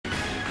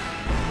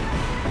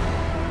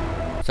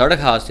सड़क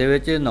हादसे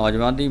में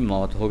नौजवान की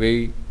मौत हो गई।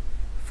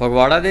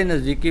 फगवाड़ा के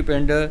नज़दीकी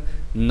पिंड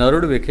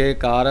नरुड़ विखे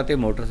कार और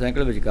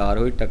मोटरसाइकिल विचकार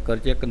हुई टक्कर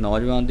च एक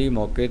नौजवान की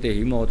मौके पर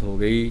ही मौत हो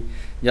गई,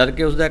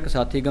 जबकि उसका एक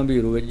साथी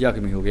गंभीर रूप में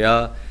जख्मी हो गया,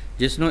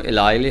 जिसनों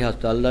इलाज लिए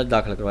हस्पताल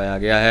दाखिल करवाया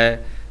गया है।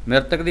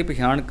 मृतक की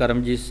पछाण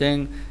करमजीत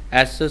सिंह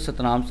एस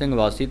सतनाम सिंह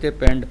वासी ते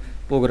पिंड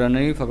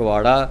भुगरनी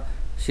फगवाड़ा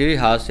श्री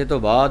हादसे तो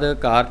बाद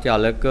कार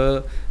चालक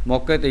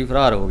मौके पर ही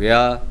फरार हो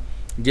गया,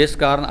 जिस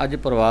कारण अज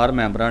परिवार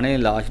मैंबरां ने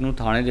लाश नूं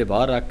थाणे दे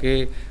बाहर रख के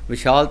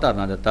विशाल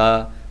धरना दिता।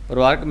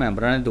 परिवारक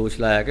मैंबरां ने दोष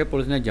लाया कि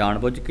पुलिस ने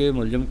जानबुझ के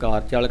मुलजम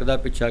कार चालक का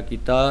पिछा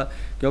किया,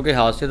 क्योंकि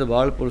हादसे तो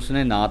बाद पुलिस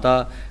ने ना तो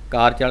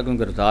कार चालक को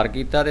गिरफ्तार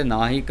किया ते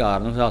ना ही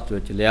कार नूं हिरासत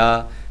विच लिया,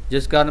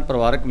 जिस कारण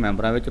परिवारक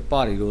मैंबरां विच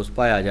भारी रोस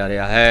पाया जा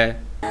रहा है।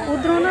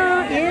 उधरों ना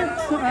ये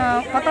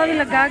पता भी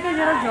लगा कि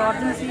जो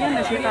जॉर्ज मसीह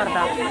नशे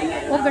करता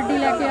वो गड्डी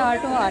लैके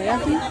आल्टो आ रहा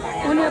सी,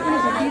 उन्हें अपनी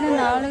गड्डी के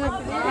नाल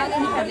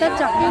अद्धा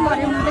चाके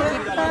मारे मुंडे,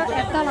 एक तो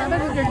इदा लगता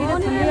कि गड्डी के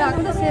थल्ले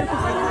आके तो सिर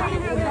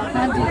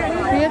हाँ जी।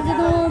 फिर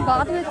जो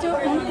बाद में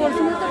पुलिस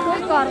ने तो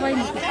कोई कार्रवाई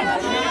नहीं की।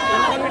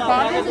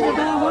 बाद में जो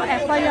हम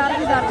FIR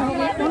भी दर्ज हो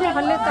गई, उन्हें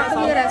हले तक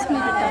भी अरेस्ट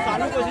नहीं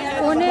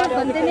किया। उन्हें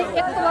बंदे ने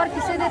एक बार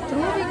किसी के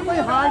थ्रू भी कोई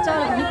हाल चाल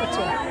नहीं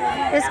पूछा।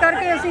 इस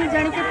करके असीं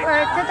जानी कि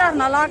इत्थे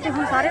धरना ला के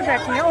हम सारे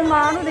बैठे हैं। वो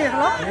माँ नूं देख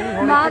लो,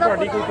 माँ दा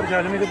कोई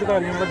प्रशासनिक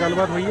अधिकारियों नाल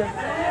गलबात हुई है?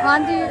 हाँ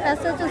जी,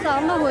 SHO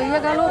साहब नाल हुई है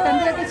गल। वो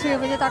कहंदे आ कि 6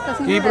 बजे तक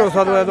असीं की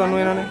भरोसा दवाया तुहानूं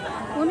इन्हां ने?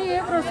 उन्हें ये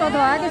भरोसा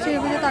दवाया कि 6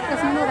 बजे तक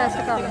असीं इन्हूं अरेस्ट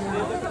कर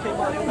लेंगे।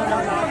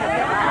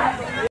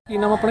 की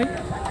नाम अपने?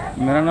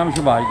 मेरा नाम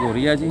सुभाष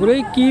गौरी है जी।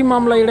 गुरे की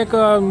मामला जिहड़े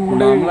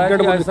मुंडे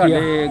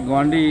साडे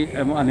गवांढी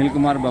अनिल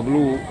कुमार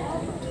बबलू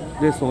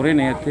दे सोहरे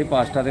ने इत्थे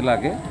पास्टा दे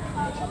लागे,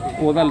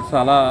 ਉਹਦਾ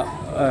साला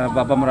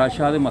बाबा मुराद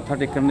शाह ਦੇ ਮੱਥਾ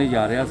ਟੇਕਣ ਲਈ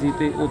ਜਾ ਰਿਹਾ ਸੀ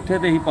ਤੇ ਉੱਥੇ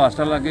ਤੇ ਹੀ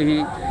ਪਾਸਟਾ ਲਾਗੇ ਹੀ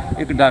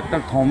ਇੱਕ ਡਾਕਟਰ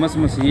ਥੋਮਸ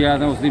ਮਸੀਹ ਆ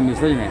ਤੇ ਉਸ ਦੀ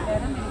ਮਿਸਜ ਨੇ,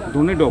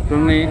 ਦੋਨੇ ਡਾਕਟਰ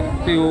ਨੇ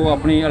ਤੇ ਉਹ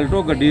ਆਪਣੀ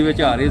ਅਲਟੋ ਗੱਡੀ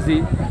ਵਿੱਚ ਆ ਰਹੇ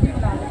ਸੀ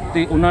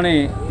ਤੇ ਉਹਨਾਂ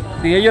ਨੇ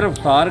ਤੇਜ਼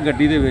ਰਫ਼ਤਾਰ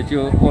ਗੱਡੀ ਦੇ ਵਿੱਚ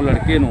ਉਹ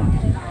ਲੜਕੇ ਨੂੰ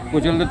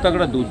ਕੁਚਲ ਦਿੱਤਾ।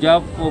 ਜਿਹੜਾ ਦੂਜਾ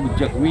ਉਹ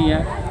ਜ਼ਖਮੀ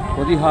ਹੈ,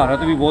 ਉਹਦੀ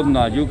ਹਾਲਤ ਵੀ ਬਹੁਤ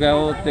ਨਾਜ਼ੁਕ ਹੈ,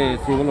 ਉਹ ਤੇ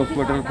ਸਿਵਲ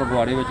ਹਸਪੀਟਲ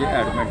ਫਗਵਾੜੇ ਵਿੱਚ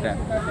ਐਡਮਿਟ ਹੈ।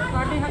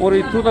 ਔਰ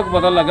ਇੱਥੋਂ ਤੱਕ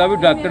ਪਤਾ ਲੱਗਾ ਵੀ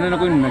ਡਾਕਟਰ ਨੇ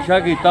ਕੋਈ ਨਸ਼ਾ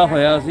ਕੀਤਾ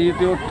ਹੋਇਆ ਸੀ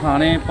ਤੇ ਉਹ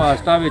ਥਾਣੇ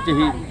ਪਾਸਟਾ ਵਿੱਚ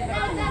ਹੀ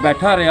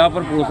बैठा रहा,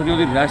 पर पुलिस ने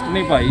उसकी अरेस्ट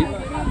नहीं पाई,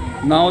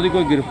 ना वो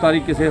कोई गिरफ्तारी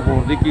किसी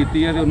होर की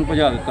की है तो उन्होंने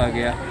भजा दिता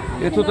गया।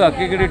 इतों तक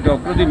कि जी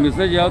डॉक्टर की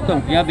मिसेज है वो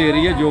धमकियां दे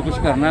रही है, जो कुछ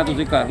करना है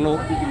तुसीं कर लो,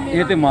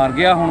 ये तो मार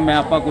गया, हुण मैं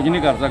आपां कुछ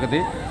नहीं कर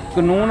सकते।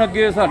 कानून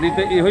अगे साडी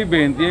तो इहो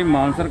बेनती है,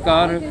 मान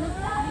सरकार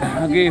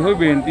अगे इहो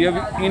बेनती है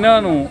भी इन्हां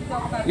नूं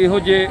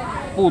इहो जे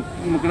भूत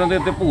मुकरण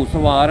दे उत्ते भूत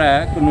सवार है,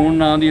 कानून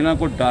नां दी इन्हां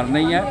कोई डर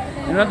नहीं है,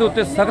 इन्हां दे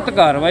उत्ते सख्त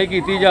कार्रवाई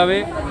की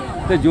जाए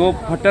तो जो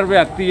फट्टर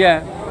व्यक्ति है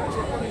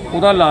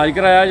ਉਹਦਾ ਇਲਾਜ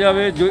कराया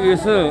जाए। जो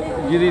इस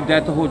जिहदी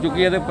डैथ हो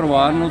चुकी है तो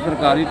परिवार को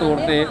सरकारी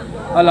तौर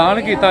पर ऐलान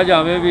किया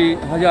जाए भी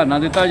हजाना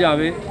दिता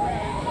जाए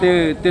तो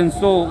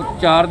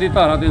 304 की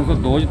धारा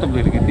 302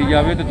 तब्दील की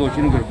जाए तो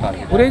दोषी को गिरफ्तार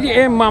किया। उरे जी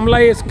ये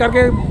मामला इस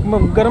करके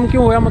गर्म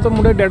क्यों होया, मतलब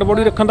मुंडे डेड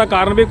बॉडी रखने का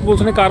कारण भी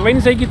पुलिस ने कार्रवाई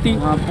नहीं सही की?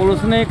 हाँ,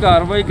 पुलिस ने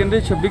कार्रवाई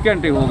कहते 26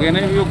 घंटे हो गए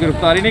ने भी वो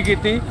गिरफ्तारी नहीं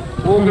की।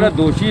 वो जो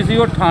दोषी सी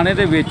वो थाने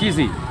के विच ही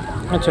सी।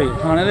 अच्छा जी,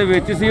 थाने के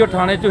विच सी, वो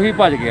थाने चों ही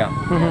भज गया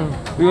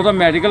भी ਉਹਦਾ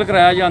ਮੈਡੀਕਲ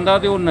कराया जाता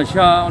तो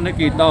नशा उन्हें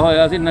किया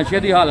होया सी, नशे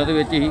की हालत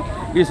ਵਿੱਚ ही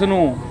इसनूं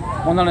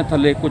उन्होंने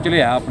थल्ले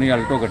कुचलिया अपनी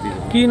अल्टो गड्डी।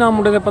 की नाम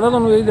मुंडे का पता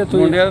तुहानूं? यही दसो।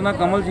 मुंडे का नाम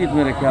कमलजीत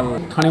मेरे ख्याल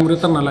थाने मुरे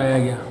धरना लाया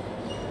गया।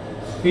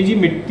 ये जी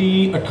मिट्टी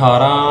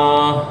 18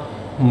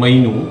 मई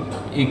नूं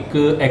एक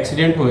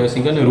एक्सीडेंट होया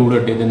सीगा नरूड़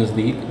अड्डे के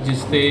नज़दीक,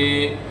 जिस ते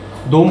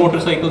 2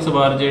 मोटरसाइकिल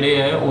सवार जिहड़े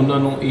है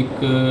उन्होंने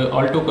एक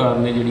आल्टो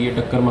कार ने जिहड़ी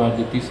टक्कर मार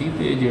दी सी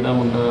ते जिहड़ा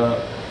मुंडा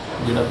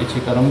जिहड़ा पिछे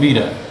करमवीर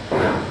है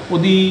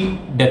ਉਹਦੀ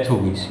ਡੈਥ ਹੋ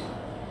ਗਈ ਸੀ।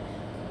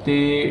 ਤੇ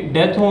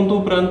ਡੈਥ ਹੋਣ ਤੋਂ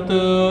ਉਪਰੰਤ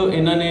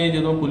ਇਹਨਾਂ ਨੇ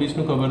ਜਦੋਂ ਪੁਲਿਸ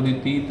ਨੂੰ ਖਬਰ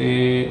ਦਿੱਤੀ ਤੇ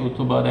ਉਸ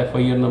ਤੋਂ ਬਾਅਦ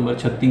FIR ਨੰਬਰ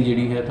 36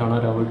 ਜਿਹੜੀ ਹੈ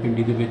ਥਾਣਾ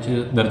ਰਾਵਲਪਿੰਡੀ ਦੇ ਵਿੱਚ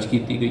ਦਰਜ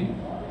ਕੀਤੀ ਗਈ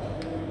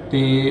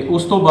ਤੇ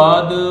ਉਸ ਤੋਂ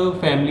ਬਾਅਦ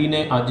ਫੈਮਿਲੀ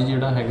ਨੇ ਅੱਜ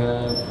ਜਿਹੜਾ ਹੈਗਾ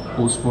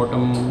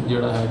ਪੋਸਟਮਾਰਟਮ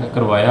ਜਿਹੜਾ ਹੈਗਾ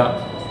ਕਰਵਾਇਆ।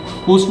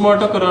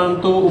 ਪੋਸਟਮਾਰਟਮ ਕਰਾਉਣ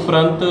ਤੋਂ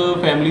ਉਪਰੰਤ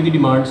ਫੈਮਿਲੀ ਦੀ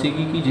ਡਿਮਾਂਡ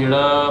ਸੀਗੀ ਕਿ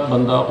ਜਿਹੜਾ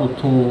ਬੰਦਾ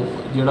ਉੱਥੋਂ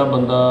ਜਿਹੜਾ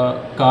ਬੰਦਾ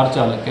ਕਾਰ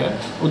ਚਾਲਕ ਹੈ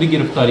ਉਹਦੀ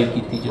ਗ੍ਰਿਫਤਾਰੀ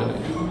ਕੀਤੀ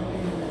ਜਾਵੇ।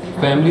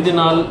 ਫੈਮਿਲੀ ਦੇ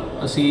ਨਾਲ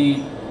ਅਸੀਂ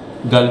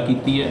गल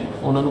की है,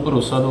 उन्होंने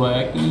भरोसा दवाया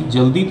कि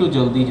जल्दी तो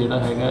जल्दी जोड़ा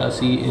है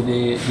असी ये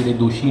जोड़े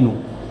दोषी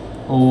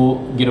वो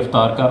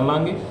गिरफ्तार कर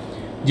लाँगे,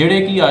 जोड़े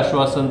कि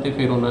आश्वासन तो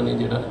फिर उन्होंने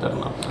जो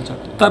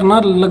धरना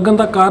लगन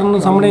का कारण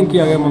सामने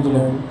किया गया,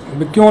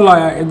 मतलब क्यों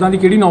लाया, इदा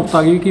की किहड़ी नौबत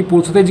आ गई कि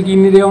पुलिस पर यकीन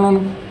नहीं दिया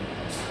उन्होंने?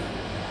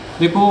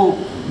 देखो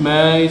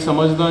मैं ये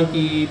समझदा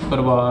कि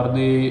परिवार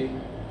के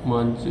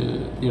मन च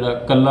जोड़ा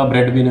कल्ला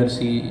ब्रैड विनर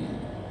सी,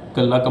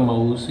 कल्ला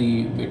कमाऊ सी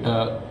बेटा,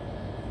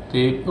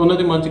 तो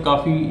उन्होंने मन च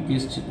काफ़ी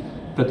इस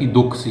प्रति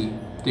दुख सी।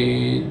 तो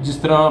जिस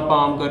तरह आप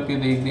आम करके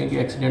देखते हैं कि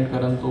एक्सीडेंट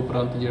करन तो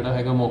उपरंत जिहड़ा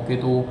हैगा मौके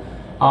तो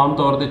आम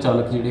तौर पर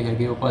चालक जिहड़े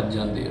हैगे वो भज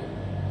जाते हैं,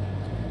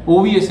 वो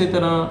भी इस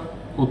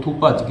तरह उत्थों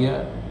भज गया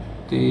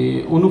तो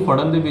उन्होंने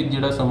फड़न दे विच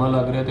जिहड़ा समा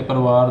लग रहा, तो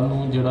परिवार नूं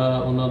जिहड़ा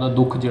उन्हां दा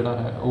दुख जिहड़ा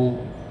है वो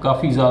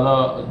काफ़ी ज़्यादा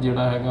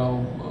जिहड़ा हैगा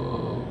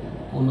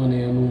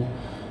उन्होंने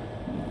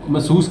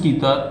ਮਹਿਸੂਸ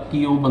ਕੀਤਾ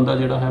ਕਿ ਉਹ ਬੰਦਾ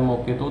ਜਿਹੜਾ ਹੈ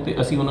ਮੌਕੇ ਤੋਂ, ਤੇ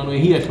ਅਸੀਂ ਉਹਨਾਂ ਨੂੰ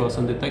ਇਹੀ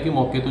ਆਸ਼ਵਾਸਨ ਦਿੱਤਾ ਕਿ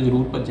ਮੌਕੇ ਤੋਂ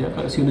ਜ਼ਰੂਰ ਭੱਜਿਆ,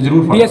 ਪਰ ਅਸੀਂ ਉਹਨੂੰ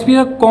ਜ਼ਰੂਰ ਫੜਾਂਗੇ। ਡੀਐਸਪੀ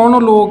ਦਾ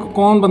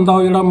ਕੌਣ ਬੰਦਾ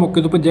ਉਹ ਜਿਹੜਾ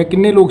ਮੌਕੇ ਤੋਂ ਭੱਜਿਆ,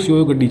 ਕਿੰਨੇ ਲੋਕ ਸੀ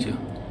ਉਹ ਗੱਡੀ 'ਚ?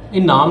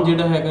 ਇਹ ਨਾਮ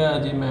ਜਿਹੜਾ ਹੈਗਾ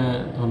ਅਜੇ ਮੈਂ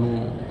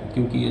ਤੁਹਾਨੂੰ,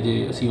 ਕਿਉਂਕਿ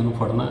ਅਜੇ ਅਸੀਂ ਉਹਨੂੰ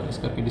ਫੜਨਾ, ਇਸ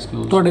ਕਰਕੇ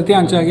ਡਿਸਕਲੋਜ਼ ਤੁਹਾਡੇ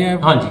ਧਿਆਨ 'ਚ ਆ ਗਿਆ?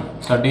 ਹਾਂਜੀ,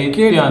 ਸਾਡੇ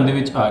ਧਿਆਨ ਦੇ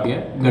ਵਿੱਚ ਆ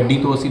ਗਿਆ। ਗੱਡੀ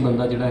ਤੋਂ ਅਸੀਂ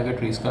ਬੰਦਾ ਜਿਹੜਾ ਹੈਗਾ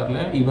ਟ੍ਰੇਸ ਕਰ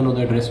ਲਿਆ, ਈਵਨ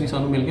ਉਹਦਾ ਐਡਰੈਸ ਵੀ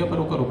ਸਾਨੂੰ ਮਿਲ ਗਿਆ, ਪਰ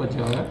ਉਹ ਘਰੋਂ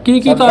ਭੱਜਿਆ ਹੋਇਆ। ਕੀ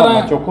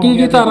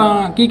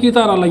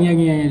ਧਾਰਾ ਲਾਈਆਂ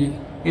ਗਈਆਂ ਹੈ ਜੀ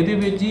ਇਹਦੇ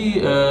ਵਿੱਚ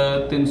ਜੀ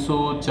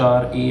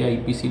 304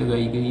 AIPC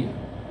ਲਗਾਈ ਗਈ ਹੈ,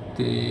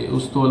 ਤੇ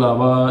ਉਸ ਤੋਂ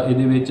ਇਲਾਵਾ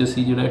ਇਹਦੇ ਵਿੱਚ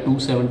ਅਸੀਂ ਜਿਹੜਾ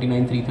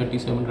 279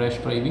 337 ਰੈਸ਼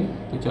ਡਰਾਈਵਿੰਗ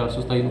ਤੇ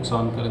 427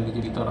 ਨੁਕਸਾਨ ਕਰਨ ਦੀ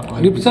ਜਿਹੜੀ ਧਾਰਾ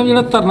ਪਾਈ। ਡਿਪਟੀ ਸਾਹਿਬ,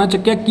 ਜਿਹੜਾ ਧਰਨਾ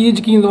ਚੱਕਿਆ, ਕੀ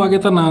ਯਕੀਨ ਦਵਾ ਕੇ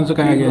ਧਰਨਾ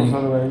ਚੁਕਾਇਆ ਗਿਆ ਜੀ?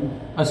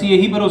 ਅਸੀਂ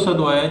ਇਹੀ ਭਰੋਸਾ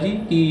ਦਵਾਇਆ ਜੀ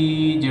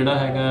ਕਿ ਜਿਹੜਾ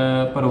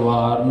ਹੈਗਾ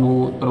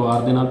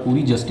ਪਰਿਵਾਰ ਦੇ ਨਾਲ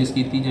ਪੂਰੀ ਜਸਟਿਸ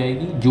ਕੀਤੀ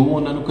ਜਾਏਗੀ, ਜੋ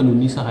ਉਹਨਾਂ ਨੂੰ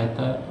ਕਾਨੂੰਨੀ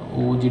ਸਹਾਇਤਾ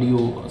ਉਹ ਜਿਹੜੀ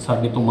ਉਹ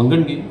ਸਾਡੇ ਤੋਂ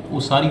ਮੰਗਣਗੇ ਉਹ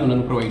ਸਾਰੀ ਉਹਨਾਂ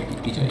ਨੂੰ ਪ੍ਰੋਵਾਈਡ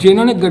ਕੀਤੀ ਜਾਏਗੀ।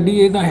 ਜਿਨ੍ਹਾਂ ਨੇ ਗੱਡੀ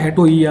ਇਹਦਾ ਹਿੱਟ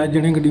ਹੋਈ ਆ,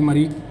 ਜਿਹਨੇ ਗੱਡੀ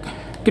ਮਾਰੀ,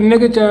 ਕਿੰਨੇ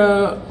ਕੁ 'ਚ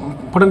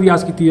ਫੜਨ ਦੀ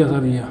ਆਸ ਕੀਤੀ ਜਾ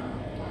ਸਕਦੀ ਆ?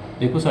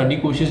 ਦੇਖੋ, ਸਾਡੀ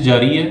ਕੋਸ਼ਿਸ਼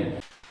ਜਾਰੀ ਹੈ